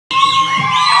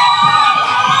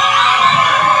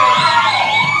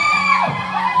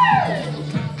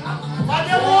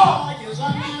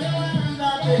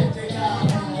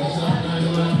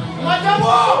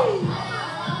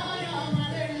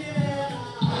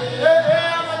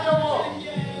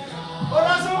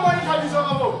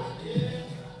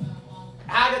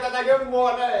get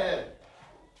more there.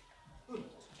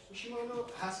 Shimano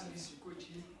has this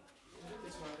equity.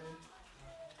 This one.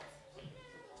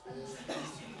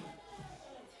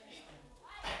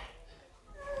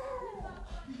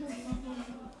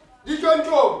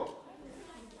 Dijonjo.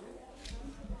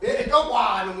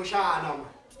 Ekakwana mushana.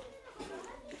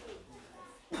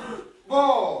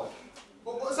 Bo.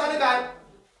 Sale kai.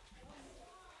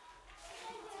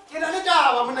 Kena le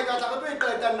taba mona ka tla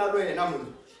ka tla nna lwena mona.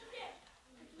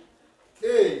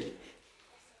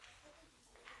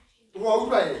 Wa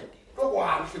utlwa e. Go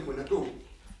kwa hle mona to.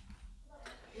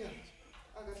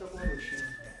 Aka tla mo lo shi.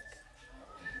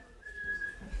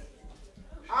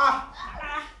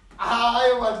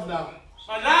 Ai what now?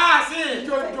 Malasi.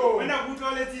 Jojo. Wena kutlo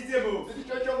le tsitse mo.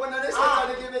 Jojo bona le sa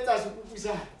tsale ke betsa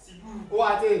sepupusa. Sipu.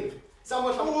 Wa teng. Sa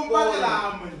mo tla mo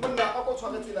Mbakela monna a go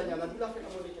tshwara tsela nyana dula fela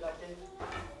mo le ke la teng.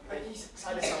 Ka di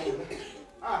sa le sa mo.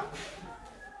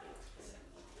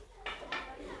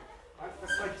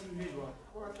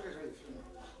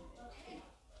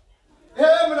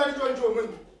 Hey, mona di Jojo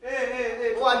monna.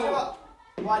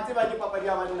 Wa tseba ke papa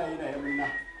dia bana ina he monna.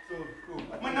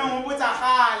 Mona mo botsa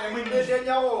gale mo Ndeng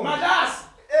ya o. Malasi.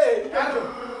 Jojo.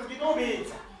 Ke no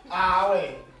betsa. We.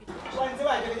 Wa ntse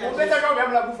ba ke O betsa ka o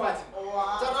bemla bufatse.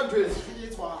 Tsa ka ntwe. Ke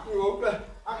tswa. O ka.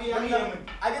 A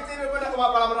ke tsebe bona go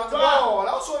bapala morago.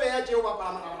 La o so beya tšeo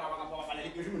bapala morago ka bapala le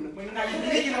ke monna. Mona le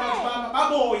ke na batho ba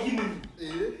boyi mo.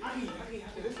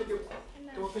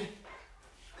 Tope.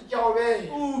 Ke o be.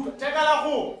 Teka la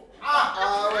go.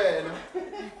 Wena.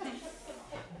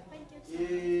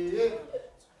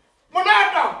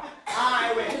 Monata.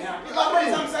 Wena. Ke ba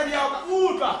re samsadi ya ka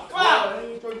utlwa.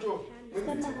 Tonto.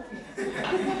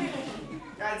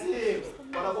 Ka tsebe.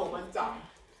 Bona go mantsa.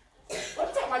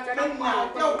 What's matsana nna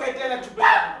ke o ketela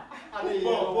thubela.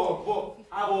 Bo.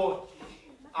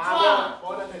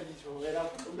 Bona Thabiso. Wena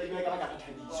o be ka ka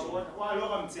Thabiso. Wa lo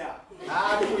ga mtsia.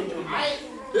 Tonto.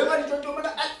 Le ba ditonto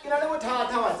bona ke na le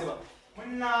bothata wa tseba.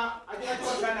 Monna a ke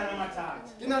tswana na mathata.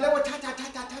 Ke na le bothata.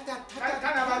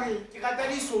 Kana ba re ke rata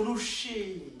di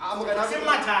solution. Mogana Se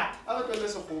mathata. a re tlele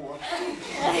sekgowa.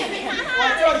 Wa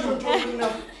tseba ditonto monna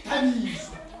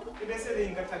Thabiso. Ke be se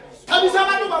reng ka Thabiso. Thabiso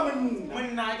ba no ba monna.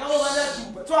 Monna ka go ba la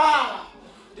tuba. Tswala.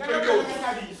 Ka go ka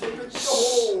Thabiso.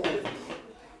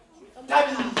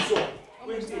 Thabiso.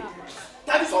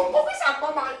 Thabiso mo fisa kwa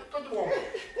ma to di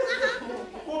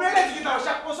O be le ke ta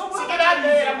sha ko so mo ka da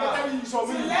le ma Thabiso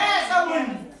mo. Lesa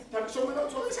monna. Thabiso mo no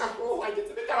tso fisa ko wa ke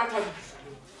tsebe ka Thabiso.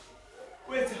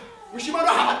 Wetsa. Moshimano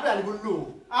ha ba le bollo.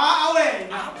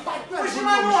 Wena.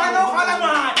 Moshimane wa no khala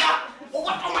mata. O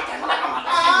ba ka mata ka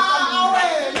mata.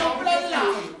 Wena o bolela.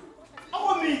 O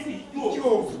go mitsi.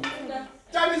 Yo.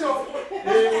 Thabiso.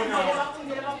 Wona.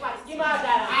 Ke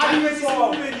madala. A di metsi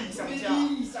o bedisa mtya.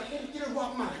 Isa ke ke go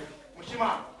ama.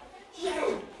 Moshimane.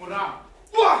 Mora.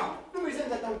 Wa, no me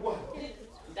senta tan kwa.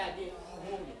 Ndade.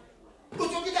 O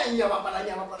tso ke tanya ba pala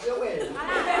nya ba pala le wena.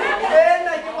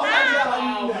 Ena ke ba ya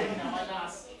banna.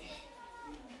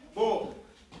 Bo.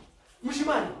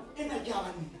 Moshimane, ena ke a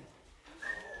banna.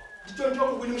 Ditonto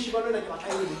go bone moshimane na ke ba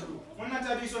tlhaile. Monna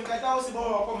Thabiso ntata o se bo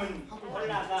ko monna.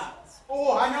 Holla ka.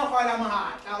 O hanya go ala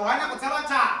mahatla, o hana go tsaba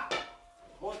tsa.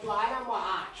 Motho ana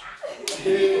mohatla.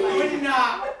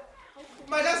 Monna.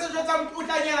 Maja se jotsa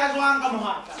mputlanyela jwang ka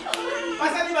mohatla.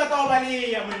 Basadi ba tla o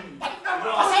baleya monna.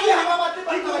 Basadi ha ba batle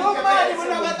ba Ba di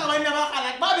bona ba tla bana ba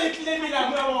khala. Ba betlile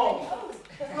melamu ya bona.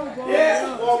 Yes,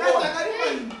 o ka ka di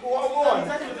monna. Wa bona.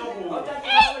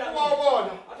 Wa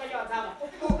bona.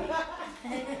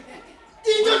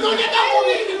 Ditonto ke ka go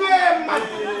bile ma.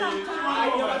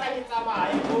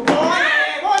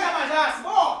 Bona majasi,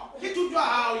 bo. Ke tutwa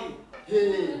hawi.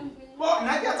 Bo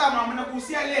na ke tsama mona go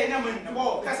sia le ena monna.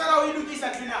 Bo ka sala o ilukisa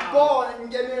tlina. Bona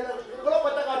ngemela. Go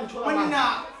pata ka ntho la Monna.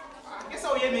 Ke sa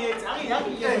o yemetse. A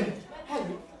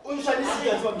re o nshadisi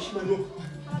ya tswa moshimane.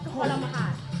 Hola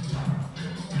mahal.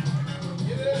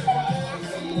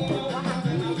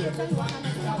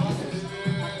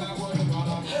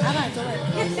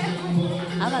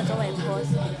 Abazo wa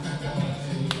pause.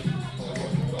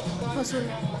 Pause.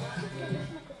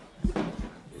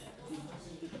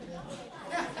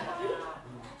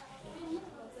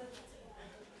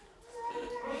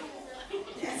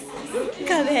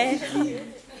 Cabe.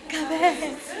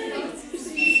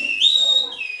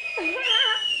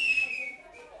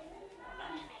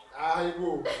 Ai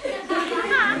go.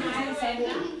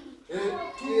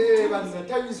 Banna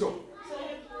Thabiso.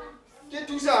 Ke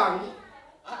tusang.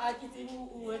 Ke tsebe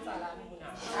o etsalang mona.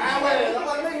 Wena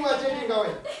ba nna ngwa tse ding ka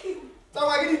wena.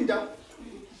 Tsamaya ke dinta.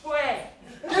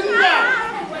 Ke nna.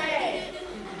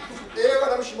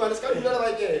 Bana moshimane se ka dula le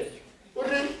ba ke. O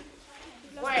reng?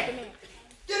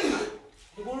 Ke nna.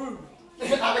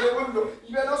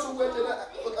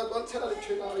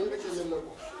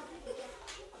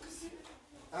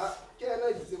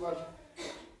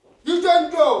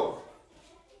 Chujanto.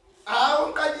 Ah,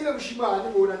 on ka dira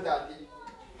mshimane bona ntate.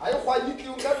 Hayi khwanyiki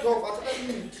unga dofa tsaka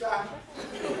ditsa.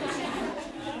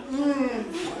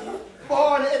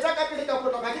 Bona etsa ka pele ka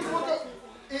potla ka ke foto.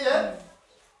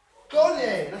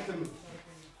 Tole na hlemo.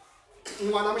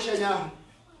 Ngwana moshanyana.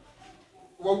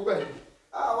 Wa utlwa.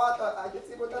 Ah wata a ke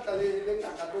tsebo tata le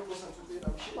ngaka tlo sa tsetse na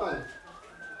mshimane.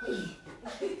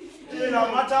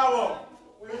 Ela matawo.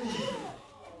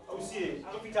 Ausi,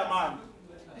 akupita mani.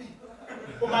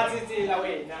 Umatsetsela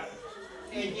wena.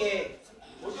 Eke.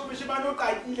 Uthi mshimane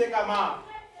uqakile kama.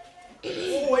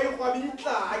 O e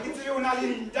kwabitla, a ke tsebe o na le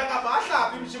nta ka ba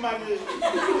hlapi mshimane.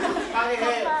 Are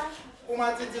he.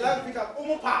 Umatsetsela kupika o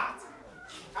mophatsa.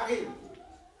 Are.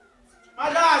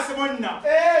 Malase monna.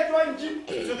 Twanji.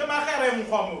 So ke magere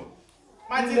mkhwamo.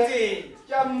 Matsetsela.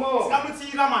 Jammo. Sika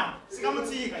motsira man. Sika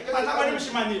motsira. Ke batla ba le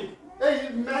mshimane.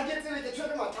 Mina ke tsele ke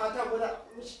tshwere mathata bona.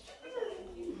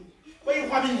 Wa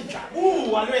ikwabitla.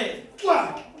 Bua lwe.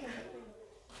 Twa.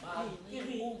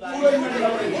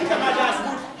 Uthi malase.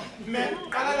 Me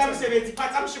qala la msebenzi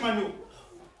phatha mshimane.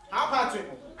 Ha phathwe.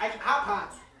 Ha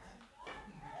phathwe.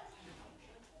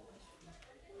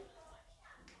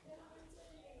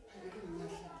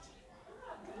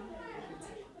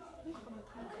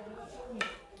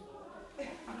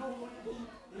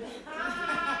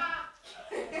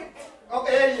 Oh,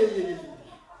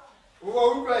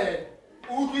 Wo utlwa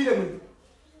o utlwile monna.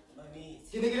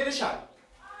 Ke ne ke le leshano.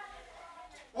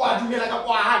 Wa dumela ka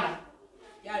kwana.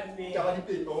 Ya dumela. Ka ba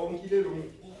dipeto o nkile lo mo.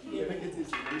 Ke re ke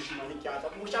tsetse le shimane ke atla.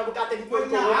 Mo shabo ka teng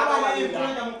Monna ha ba le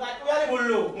monna mokati o ya le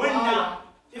bollo. Monna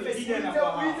ke fedile na kwa.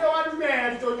 O itse wa dumela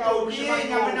ditotla o Shimane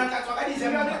ka monna ka tswa ka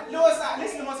December. Losa le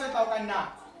selemo se tla o ka nna.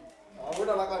 A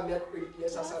bona la ka nne 20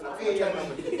 years sa na.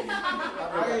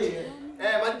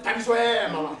 Man Thabiso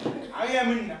mama. Aya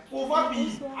monna. O va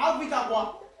bi. A fita kwa.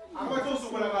 A ba tlo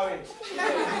sokola ka wena.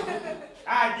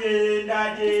 Ade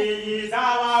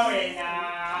zawa wena.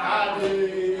 Ade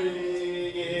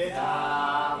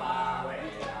zawa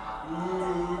wena.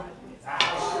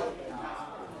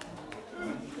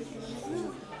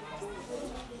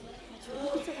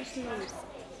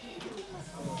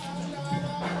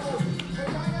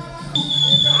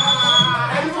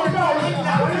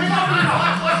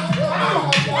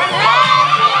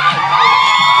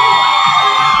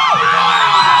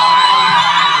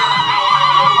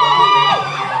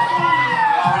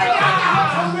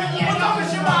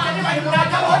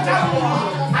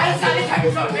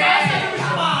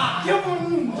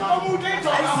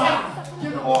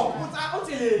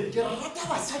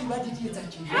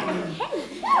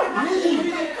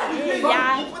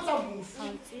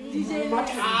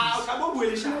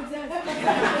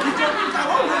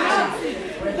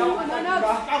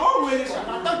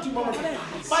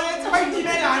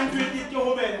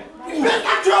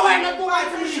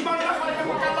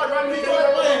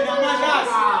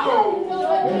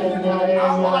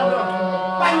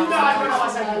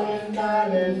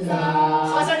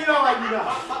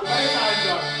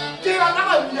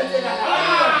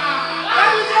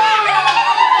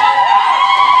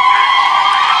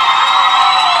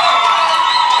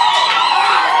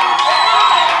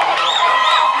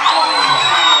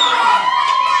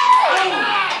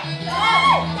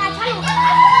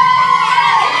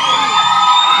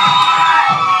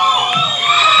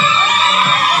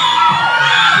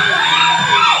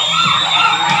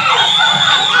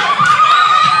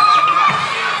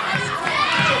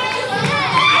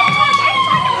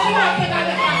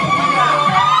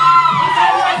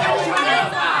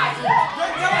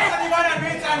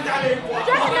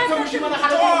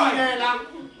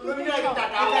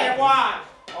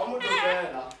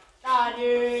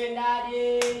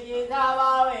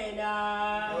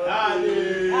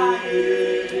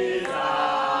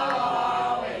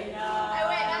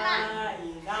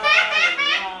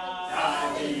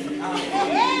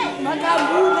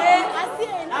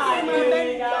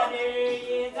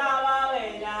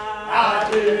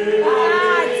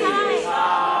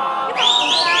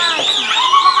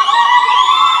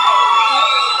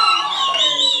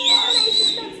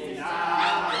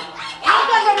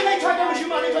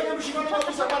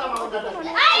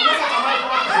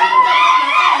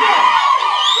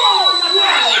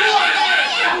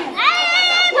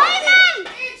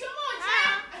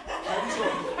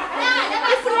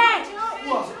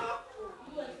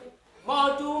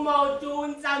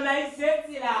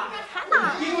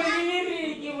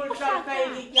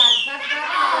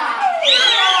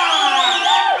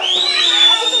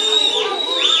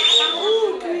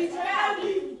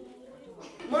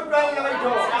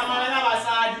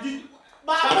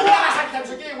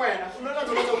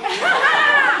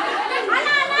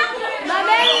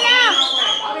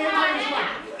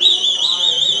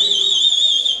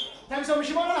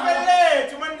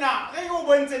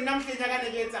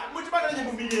 etsa motho ba nang le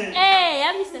mobileng ya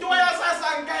Mr. to ya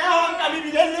sasanka ya ho nka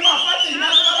mebileng le mafateng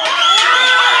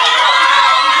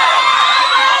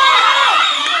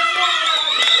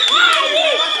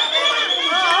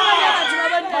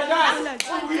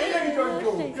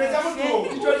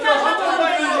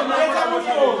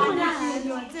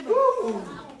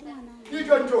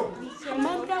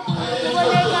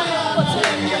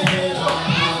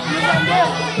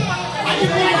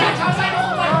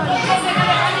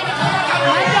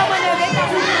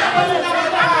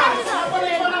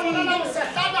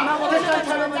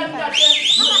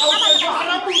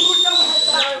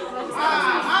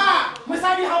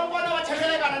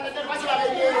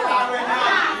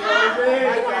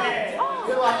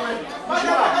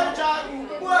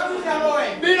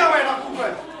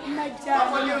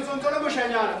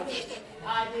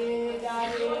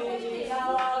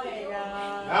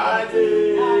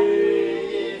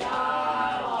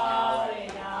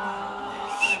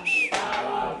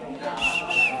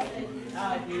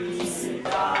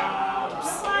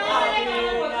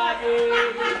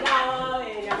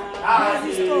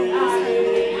a